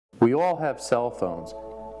We all have cell phones,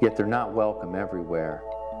 yet they're not welcome everywhere.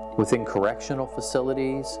 Within correctional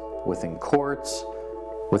facilities, within courts,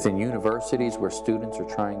 within universities where students are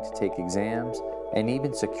trying to take exams, and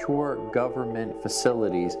even secure government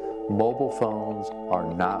facilities, mobile phones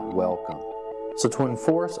are not welcome. So to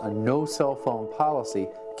enforce a no cell phone policy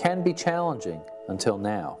can be challenging until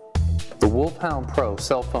now. The Wolfhound-PRO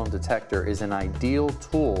Cell Phone Detector is an ideal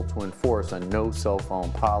tool to enforce a no cell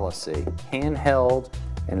phone policy. Handheld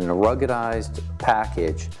and in a ruggedized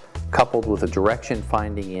package, coupled with a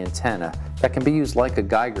direction-finding antenna that can be used like a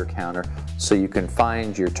Geiger counter so you can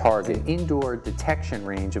find your target. An indoor detection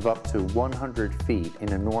range of up to 100 feet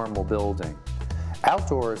in a normal building.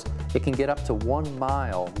 Outdoors, it can get up to 1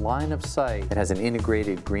 mile line of sight. It has an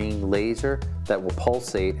integrated green laser that will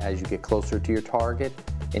pulsate as you get closer to your target,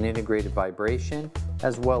 an integrated vibration,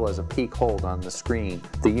 as well as a peak hold on the screen.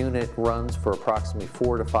 The unit runs for approximately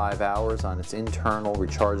 4 to 5 hours on its internal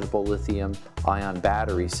rechargeable lithium-ion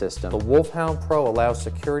battery system. The Wolfhound-PRO allows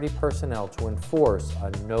security personnel to enforce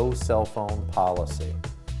a no cell phone policy.